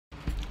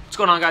What's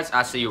going on, guys?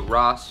 EyeSeeU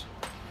Ross.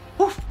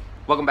 Woof.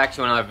 Welcome back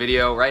to another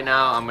video. Right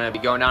now, I'm gonna be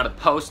going down to the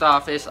post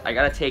office. I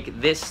gotta take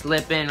this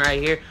slip in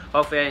right here.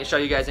 Hopefully I didn't show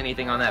you guys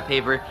anything on that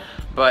paper.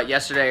 But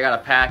yesterday I got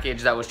a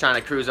package that was trying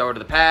to cruise over to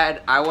the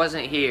pad. I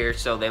wasn't here,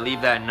 so they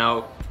leave that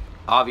note,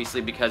 obviously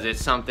because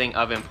it's something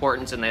of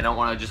importance and they don't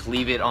wanna just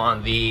leave it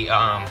on the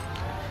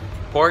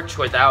porch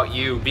without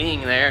you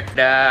being there.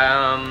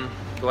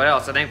 What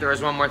else? I think there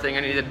was one more thing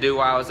I needed to do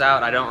while I was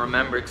out. I don't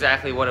remember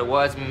exactly what it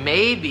was.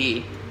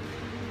 Maybe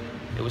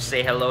it was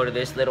say hello to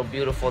this little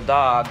beautiful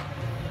dog.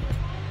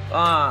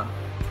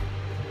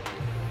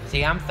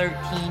 See, I'm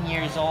 13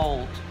 years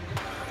old.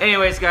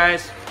 Anyways,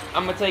 guys,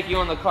 I'm gonna take you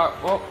on the car.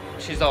 Oh,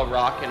 she's all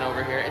rocking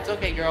over here. It's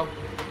okay, girl.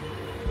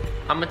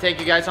 I'm gonna take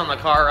you guys on the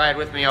car ride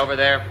with me over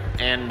there.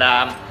 And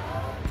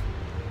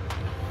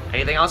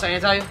anything else I need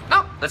to tell you?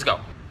 No, let's go.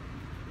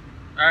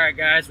 All right,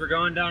 guys, we're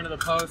going down to the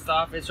post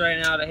office right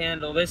now to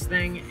handle this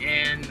thing.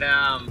 And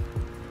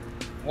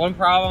one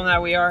problem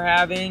that we are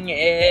having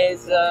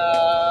is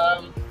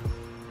the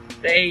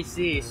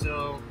AC.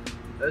 So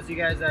those of you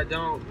guys that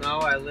don't know,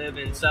 I live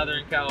in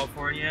Southern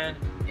California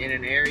in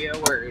an area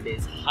where it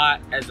is hot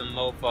as a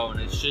mofo,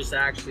 and it's just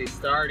actually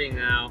starting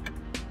now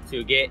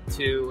to get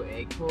to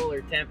a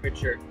cooler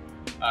temperature.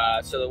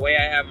 So the way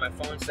I have my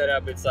phone set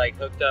up, it's like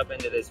hooked up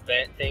into this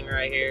vent thing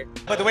right here.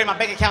 But the way my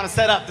bank account is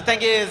set up, the thing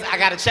is I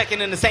got a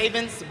checking in the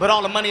savings, but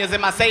all the money is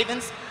in my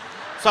savings.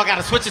 So I got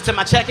to switch it to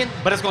my checking,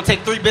 but it's going to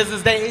take 3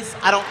 business days.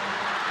 I don't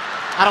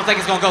think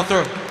it's going to go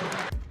through.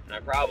 And I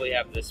probably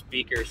have the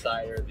speaker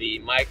side or the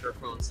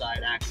microphone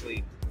side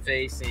actually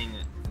facing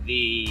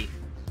the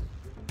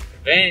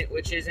vent,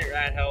 which isn't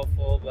that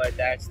helpful, but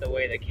that's the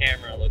way the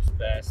camera looks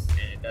best,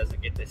 and it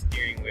doesn't get the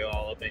steering wheel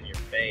all up in your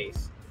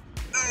face.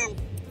 So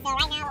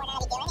right now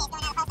what we're going to be doing is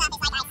going to the post office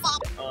like I said.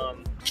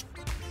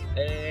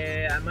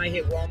 I might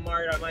hit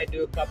Walmart, I might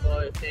do a couple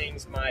other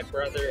things. My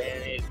brother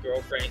and his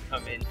girlfriend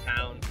come in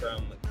town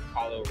from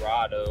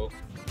Colorado.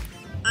 Today.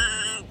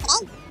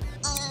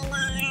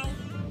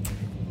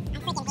 And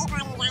I'm freaking hate on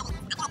driving. I feel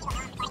like people know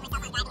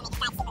I'm recording myself on driving and they just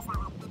drive super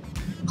slow.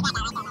 I got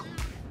that right there.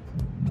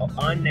 Oh,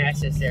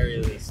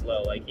 unnecessarily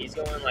slow. Like he's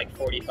going like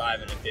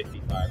 45 and a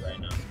 55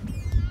 right now.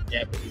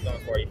 Yeah, but he's going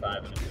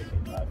 45 and a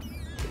 55.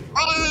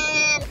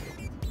 But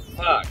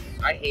Fuck,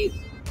 I hate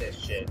this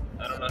shit.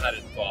 I don't know how to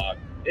vlog.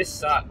 This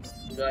sucks.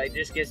 So it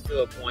just gets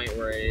to a point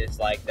where it is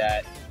like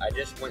that. I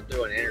just went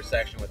through an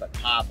intersection with a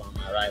cop on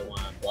my right while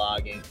I'm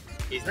vlogging.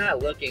 He's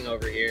not looking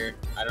over here,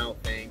 I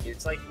don't think.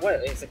 It's like,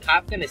 what, is a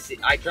cop gonna see?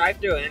 I drive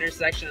through an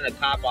intersection and a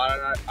cop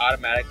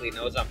automatically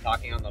knows I'm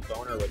talking on the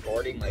phone or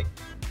recording. Like,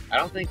 I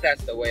don't think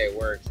that's the way it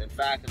works. In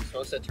fact, I'm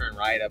supposed to turn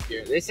right up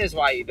here. This is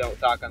why you don't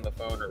talk on the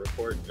phone or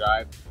record and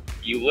drive.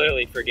 You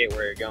literally forget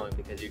where you're going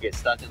because you get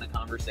stuck in the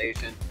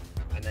conversation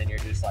and then you're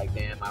just like,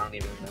 damn, I don't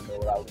even remember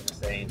what I was gonna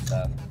say and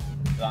stuff.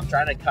 So I'm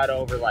trying to cut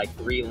over like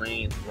 3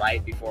 lanes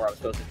right before I was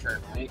supposed to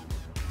turn right.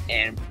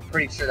 And I'm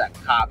pretty sure that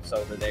cop's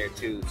over there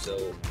too, so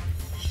I'm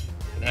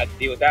gonna have to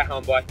deal with that,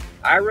 homeboy.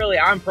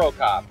 I'm pro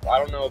cop. I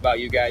don't know about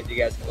you guys. You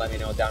guys can let me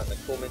know down in the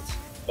comments.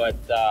 But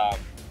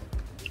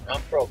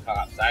I'm pro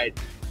cops. I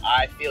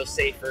feel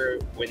safer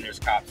when there's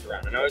cops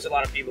around. I know there's a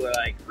lot of people that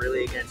are like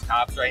really against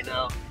cops right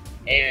now,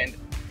 and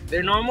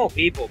they're normal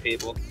people,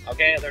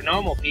 okay? They're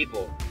normal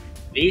people.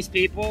 These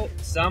people,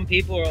 some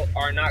people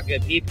are not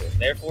good people.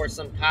 Therefore,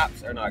 some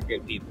cops are not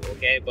good people,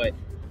 okay? But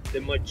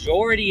the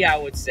majority, I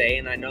would say,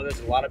 and I know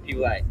there's a lot of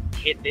people that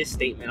hit this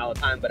statement all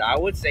the time, but I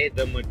would say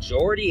the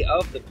majority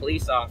of the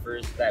police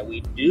officers that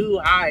we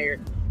do hire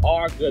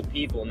are good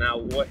people. Now,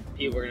 what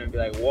people are gonna be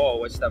like, whoa,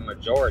 what's the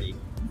majority?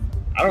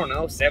 I don't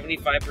know,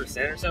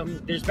 75% or something?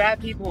 There's bad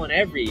people in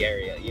every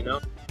area, you know?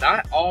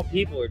 Not all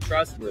people are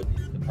trustworthy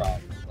is the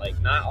problem. Like,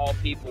 not all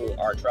people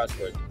are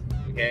trustworthy,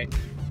 okay?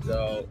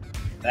 So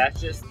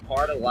that's just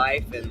part of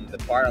life, and the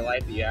part of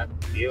life that you have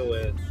to deal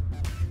with.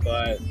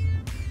 But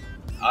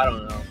I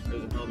don't know.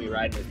 There's a homie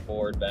riding his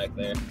board back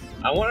there.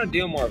 I want to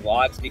do more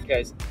vlogs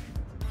because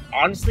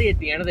honestly, at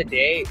the end of the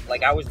day,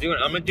 like I'm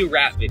gonna do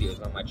rap videos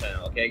on my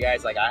channel, okay,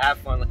 guys? Like, I have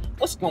fun. Like,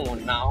 what's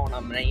going on?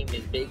 My name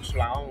is Big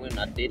Sloan, and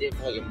I did it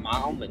for your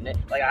mom. And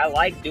like, I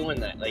like doing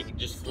that, like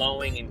just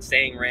flowing and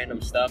saying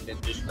random stuff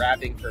and just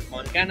rapping for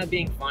fun, kind of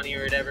being funny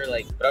or whatever.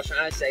 Like, what I was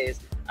trying to say is,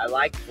 I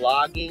like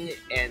vlogging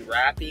and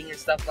rapping and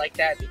stuff like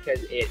that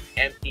because it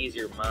empties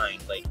your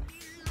mind. Like,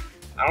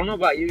 I don't know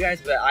about you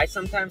guys, but I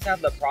sometimes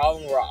have the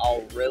problem where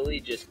I'll really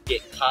just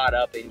get caught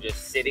up in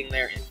just sitting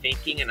there and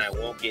thinking, and I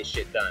won't get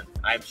shit done.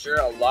 I'm sure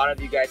a lot of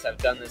you guys have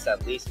done this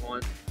at least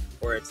once,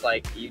 where it's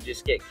like you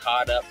just get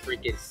caught up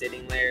freaking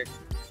sitting there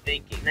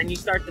thinking. Then you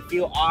start to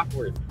feel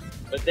awkward.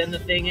 But then the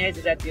thing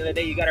is at the end of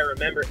the day, you gotta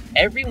remember,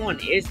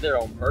 everyone is their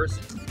own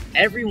person.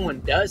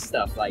 Everyone does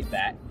stuff like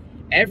that.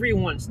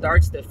 Everyone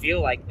starts to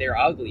feel like they're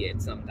ugly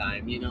at some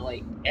time, you know,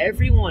 like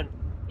everyone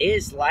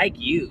is like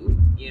you,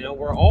 you know,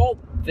 we're all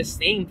the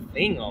same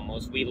thing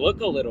almost. We look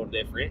a little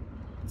different.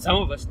 Some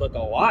of us look a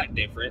lot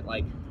different,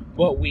 like,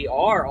 but we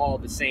are all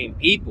the same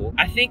people.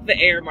 I think the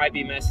air might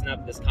be messing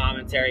up this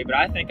commentary, but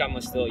I think I'm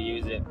gonna still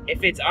use it.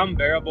 If it's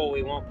unbearable,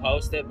 we won't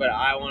post it, but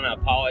I wanna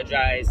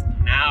apologize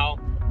now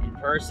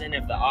person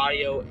if the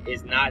audio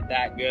is not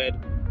that good.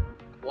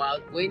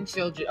 While when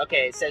children,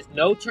 okay, it says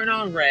no turn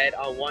on red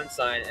on one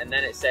sign, and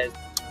then it says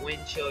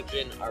when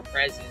children are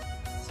present.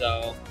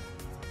 So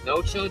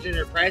no children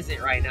are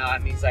present right now,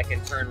 that means I can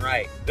turn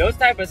right. Those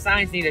type of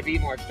signs need to be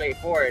more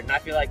straightforward, and I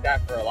feel like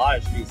that for a lot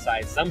of street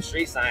signs. Some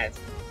street signs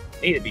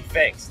need to be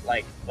fixed.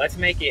 Like, let's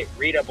make it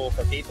readable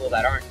for people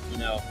that aren't, you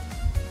know,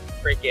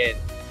 freaking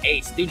A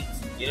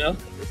students, you know?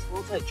 This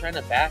fool's like trying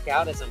to back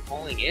out as I'm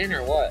pulling in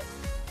or what?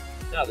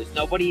 No, there's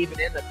nobody even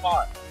in the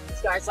car.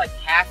 This guy's like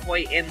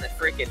halfway in the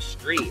freaking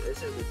street.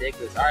 This is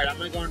ridiculous. All right, I'm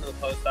gonna go into the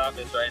post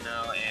office right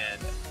now and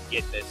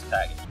get this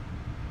package.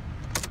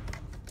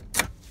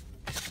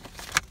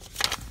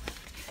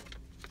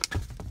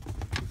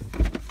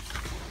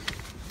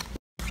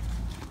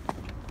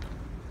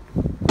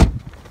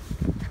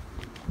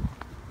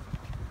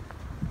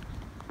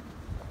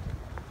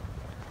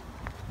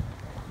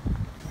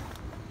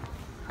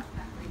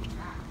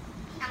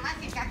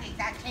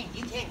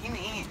 You can't get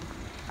in.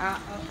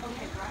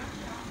 Okay, right.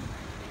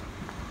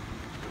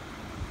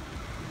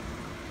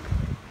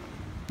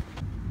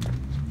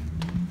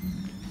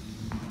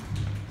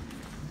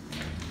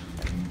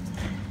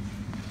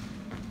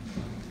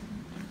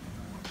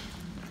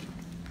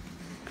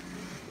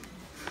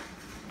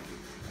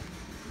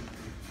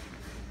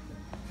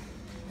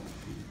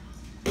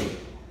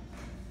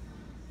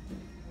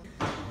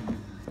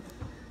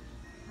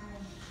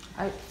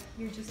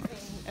 You're just paying,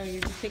 oh,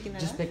 you're just picking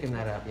that Just up? picking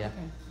that up, yeah. Okay,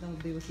 that'll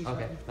be with you.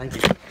 Okay, shortly. thank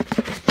you.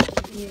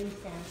 You need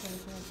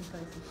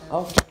Samsung,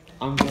 Oh,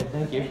 I'm good,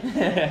 thank you.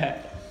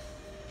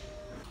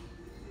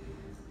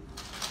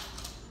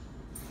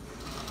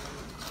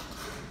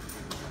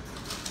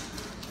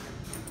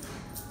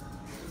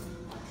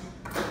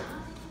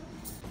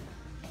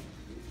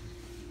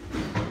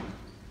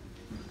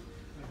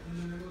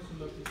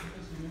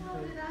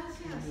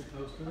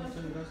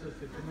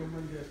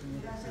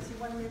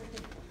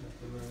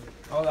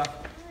 Hola.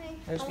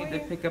 I just need to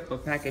pick up a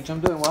package.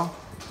 I'm doing well.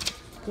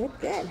 Good,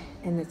 good.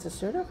 And it's a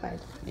certified.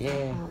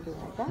 Yeah. I'll be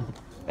right back.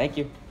 Thank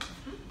you.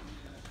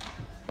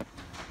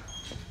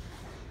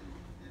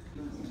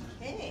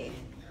 Okay.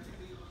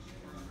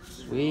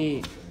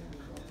 Sweet.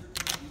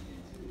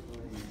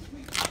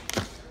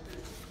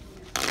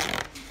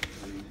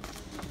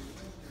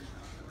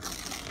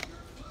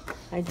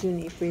 I do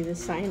need for you to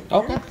sign.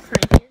 Okay. And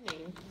print your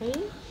name,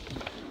 please.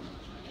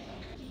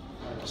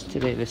 It's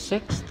today the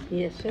 6th.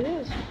 Yes, it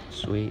is.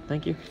 Sweet,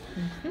 thank you.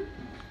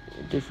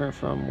 Different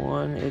from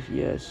one, if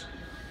yes.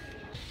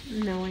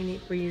 No, I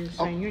need for you to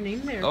sign your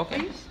name there, Okay.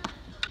 please.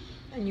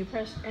 And you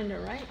press enter,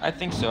 right? I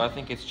think so. I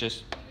think it's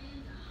just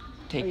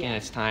taking yeah.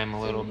 its time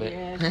a little bit.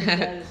 Yes, it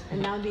does.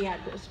 And now the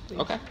address, please.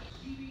 Okay.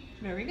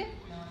 Very good.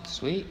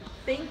 Sweet.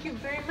 Thank you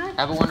very much.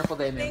 Have a wonderful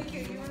day, man. Thank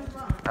you. You as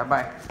well.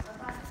 Bye-bye.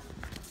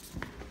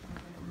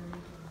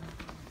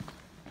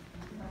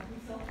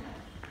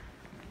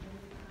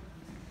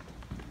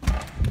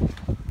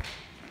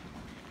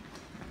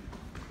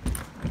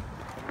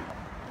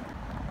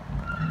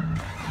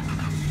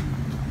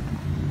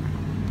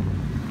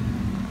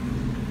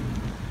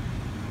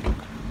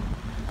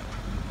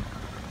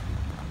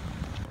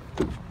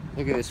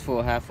 Look at this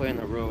fool halfway in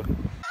the road.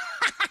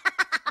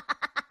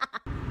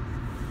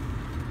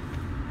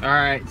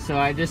 Alright, so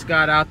I just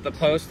got out the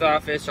post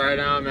office right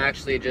now. I'm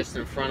actually just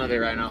in front of it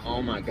right now.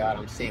 Oh my god,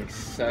 I'm seeing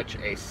such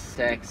a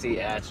sexy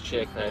ass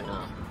chick right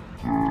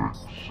now.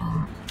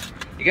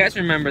 You guys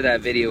remember that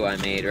video I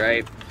made,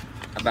 right?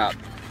 About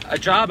a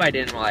job I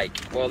didn't like.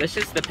 Well, this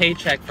is the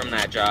paycheck from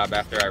that job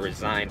after I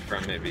resigned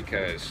from it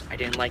because I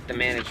didn't like the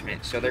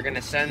management. So they're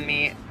gonna send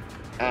me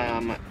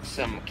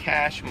some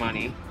cash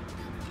money.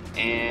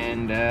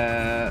 And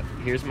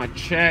here's my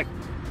check.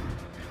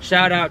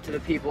 Shout out to the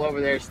people over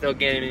there still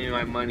getting me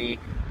my money.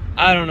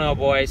 I don't know,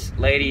 boys,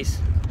 ladies,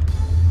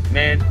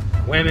 men,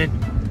 women.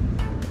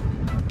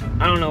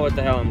 I don't know what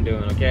the hell I'm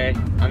doing, okay?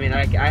 I mean,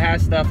 I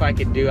have stuff I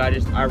could do.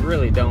 I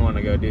really don't want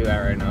to go do that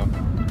right now.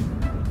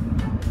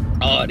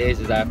 All it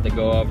is I have to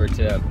go over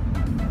to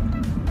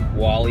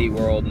Wally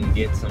World and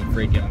get some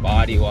freaking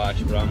body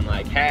wash. But I'm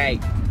like,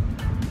 hey,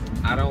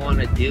 I don't want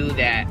to do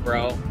that,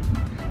 bro.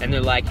 And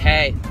they're like,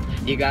 hey,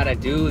 you gotta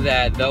do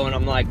that though. And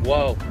I'm like,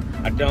 whoa,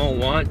 I don't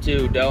want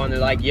to though. And they're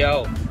like,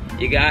 yo,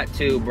 you got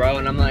to, bro.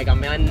 And I'm like,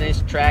 I'm on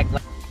this track.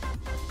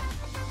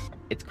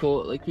 It's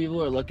cool, like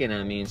people are looking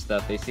at me and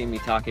stuff. They see me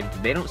talking.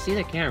 They don't see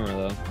the camera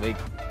though.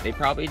 They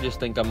probably just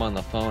think I'm on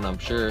the phone, I'm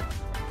sure.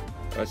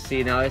 But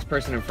see, now this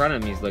person in front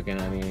of me is looking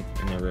at me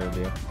in the rear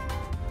view.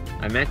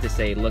 I meant to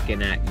say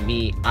looking at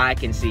me. I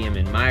can see him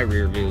in my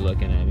rear view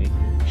looking at me.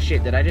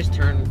 Shit, did I just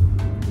turn?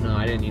 No,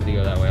 I didn't need to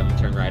go that way. I'm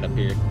gonna turn right up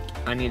here.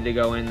 I need to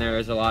go in there.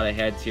 There's a lot of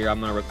heads here. I'm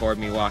gonna record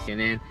me walking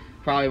in.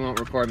 Probably won't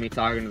record me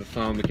talking to the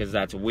phone because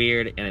that's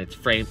weird and it's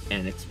framed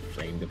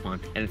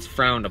upon and it's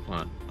frowned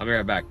upon. I'll be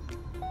right back.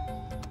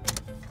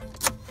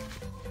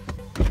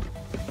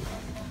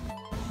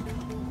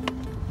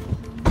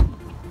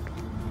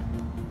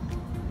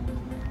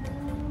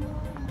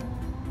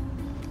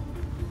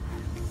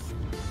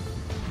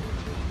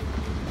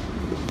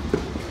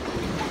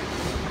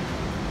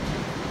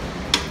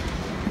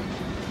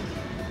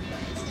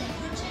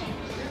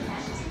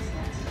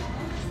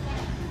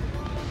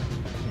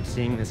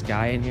 seeing this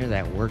guy in here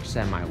that works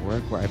at my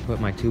work where I put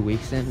my 2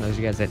 weeks in. Those of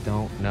you guys that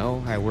don't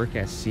know, I work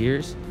at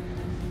Sears,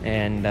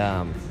 and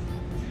I'm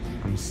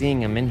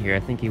seeing him in here. I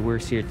think he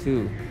works here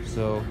too.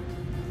 So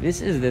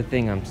this is the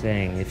thing I'm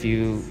saying. If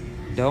you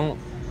don't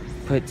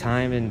put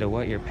time into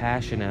what you're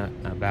passionate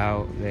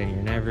about, then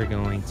you're never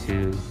going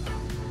to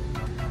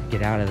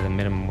get out of the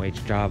minimum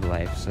wage job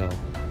life. So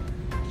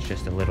it's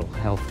just a little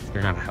health,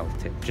 or not a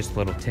health tip, just a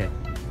little tip.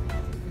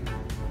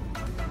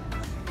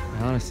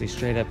 I honestly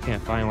straight up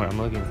can't find what I'm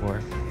looking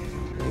for.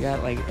 They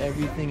got like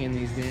everything in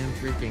these damn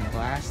freaking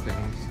glass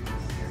things.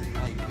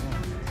 Like,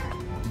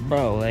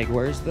 bro, like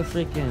where's the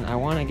freaking, I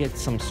want to get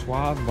some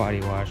Suave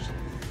body wash.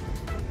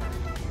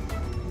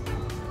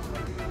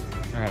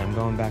 Alright, I'm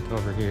going back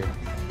over here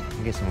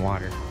and get some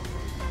water.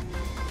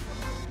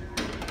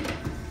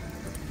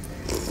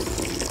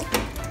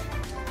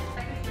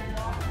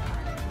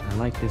 I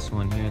like this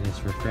one here, this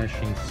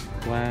refreshing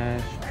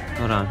splash.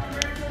 Hold on.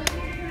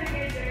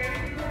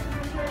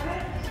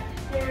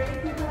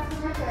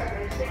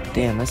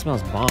 Damn, that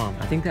smells bomb.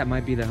 I think that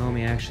might be the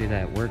homie actually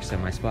that works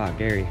at my spot,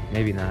 Gary.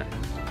 Maybe not.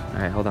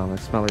 Alright, hold on,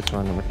 let's smell this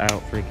one without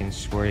freaking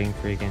squirting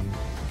freaking.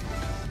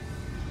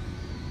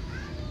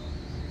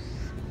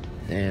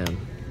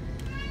 Damn.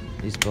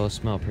 These both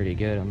smell pretty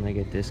good. I'm gonna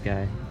get this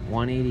guy.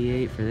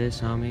 $188 for this,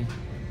 homie.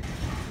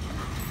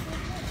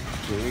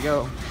 Here we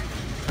go.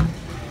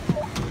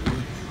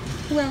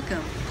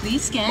 Welcome.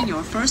 Please scan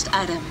your first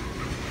item.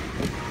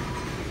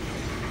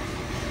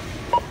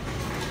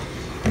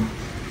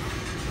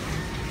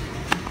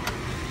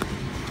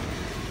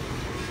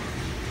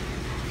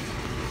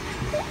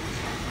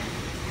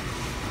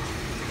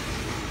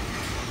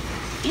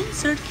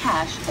 Insert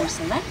cash or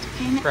select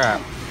payment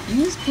type.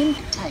 Use PIN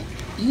type.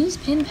 Use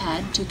PIN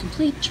pad to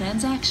complete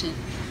transaction.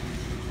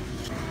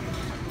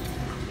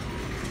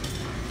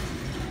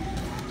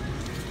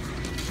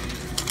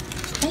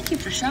 Thank you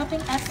for shopping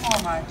at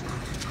Walmart.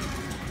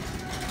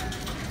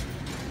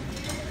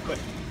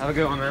 Have a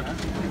good one, man.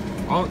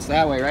 Oh, it's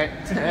that way, right?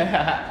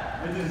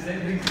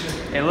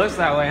 It looks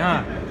that way,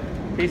 huh?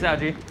 Peace out,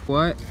 G.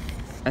 What?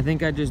 I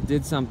think I just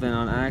did something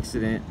on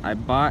accident. I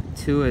bought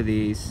 2 of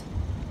these.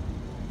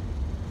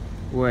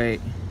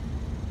 Wait.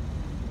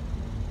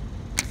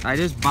 I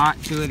just bought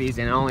 2 of these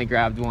and only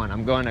grabbed one.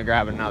 I'm going to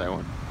grab another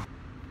one.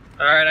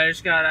 All right, I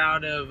just got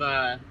out of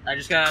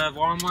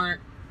Walmart.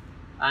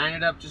 I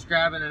ended up just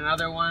grabbing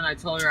another one. I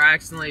told her I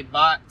accidentally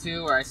bought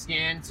 2, or I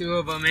scanned 2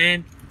 of them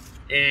in.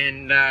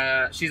 And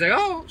she's like,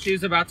 oh, she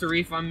was about to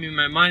refund me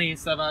my money and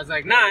stuff. I was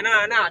like, nah,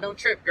 don't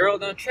trip, girl,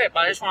 don't trip.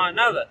 I just want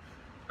another.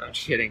 I'm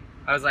just kidding.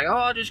 I was like, oh,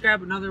 I'll just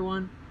grab another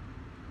one.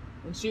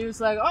 And she was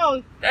like,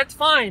 oh, that's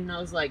fine. And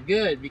I was like,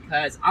 good,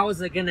 because I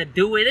was like, gonna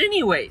do it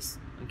anyways.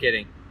 I'm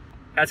kidding.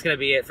 That's gonna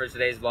be it for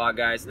today's vlog,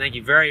 guys. Thank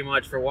you very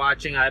much for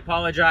watching. I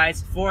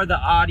apologize for the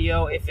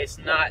audio if it's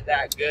not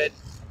that good,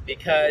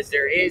 because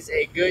there is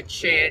a good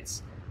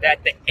chance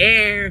that the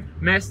air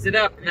messed it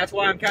up, and that's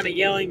why I'm kind of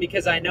yelling,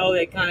 because I know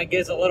that it kind of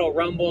gives a little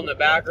rumble in the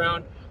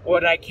background.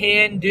 What I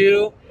can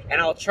do, and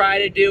I'll try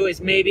to do,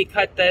 is maybe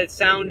cut the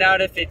sound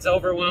out if it's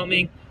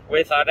overwhelming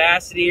with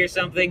Audacity or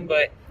something,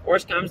 but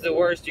worst comes to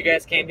worst, you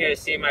guys came here to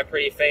see my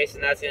pretty face,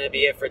 and that's going to be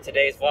it for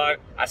today's vlog.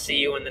 I'll see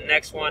you in the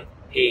next one.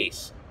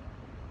 Peace.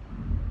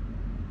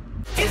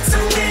 It's a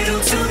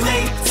little too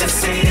late to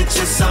say that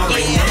you're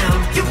sorry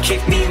now. You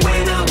kicked me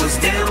when I was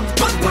down.